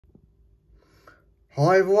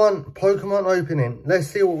Hi everyone, Pokemon opening. Let's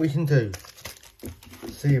see what we can do.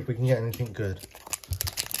 See if we can get anything good.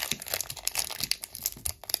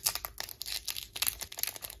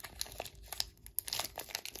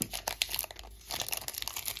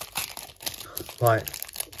 Right.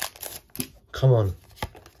 Come on.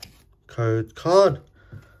 Code card.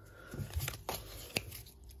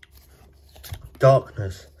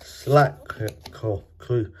 Darkness. Slacktooth.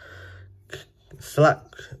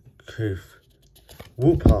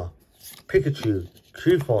 Wooper, Pikachu,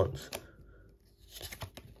 Coupons.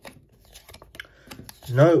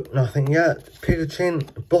 No, nothing yet.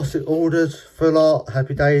 Pikachu, Bossy Orders, Full Art,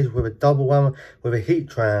 Happy Days with a double whammy, with a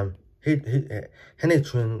Heatran.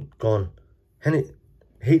 Heatran gone.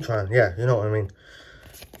 Heatran, yeah, you know what I mean.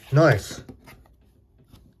 Nice.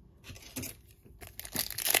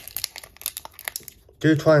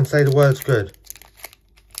 Do try and say the words good.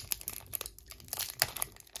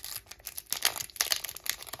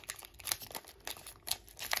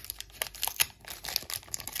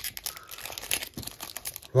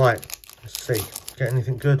 Right, let's see. Get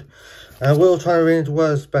anything good. We'll try to read the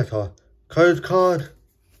words better. Code card.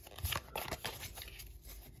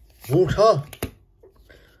 Water.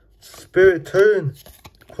 Spirit Tune.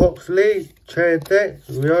 Quoxley. Chair Deck.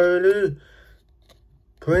 Riolu.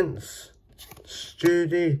 Prince.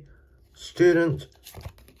 Student.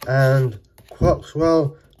 And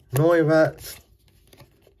Quoxwell. Noirat.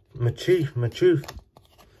 Machoof.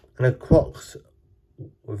 And a Quox.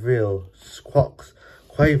 Reveal. Quox.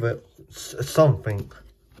 Quaver something.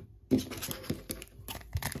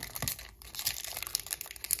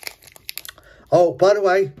 Oh, by the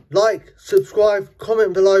way, like, subscribe,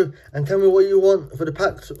 comment below, and tell me what you want for the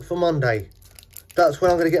packs for Monday. That's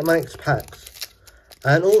when I'm going to get my next packs.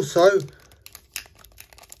 And also,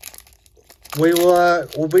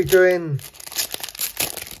 we'll be doing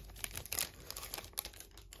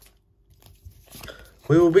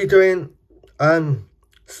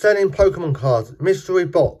selling Pokemon cards, mystery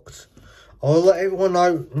box. I'll let everyone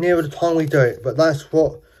know nearer the time we do it, but that's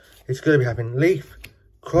what it's going to be happening. Leaf,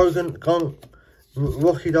 Krogan, Gunk,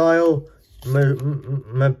 Rocky Dial,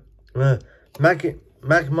 Magmat,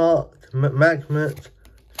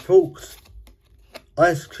 Fulks,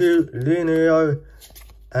 Ice Cube, Lunio,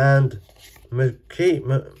 and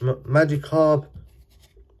Magikarp,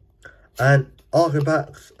 and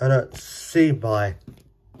Archibaks, and a Seaby.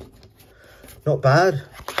 Not bad.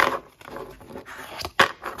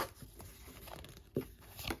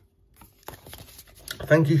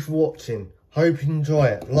 Thank you for watching. Hope you enjoy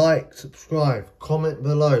it. Like, subscribe, comment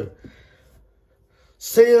below.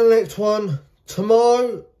 See you in the next one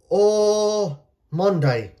tomorrow or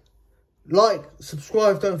Monday. Like,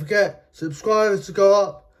 subscribe, don't forget. Subscribers to go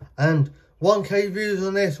up. And 1K views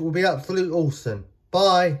on this will be absolute awesome.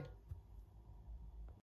 Bye.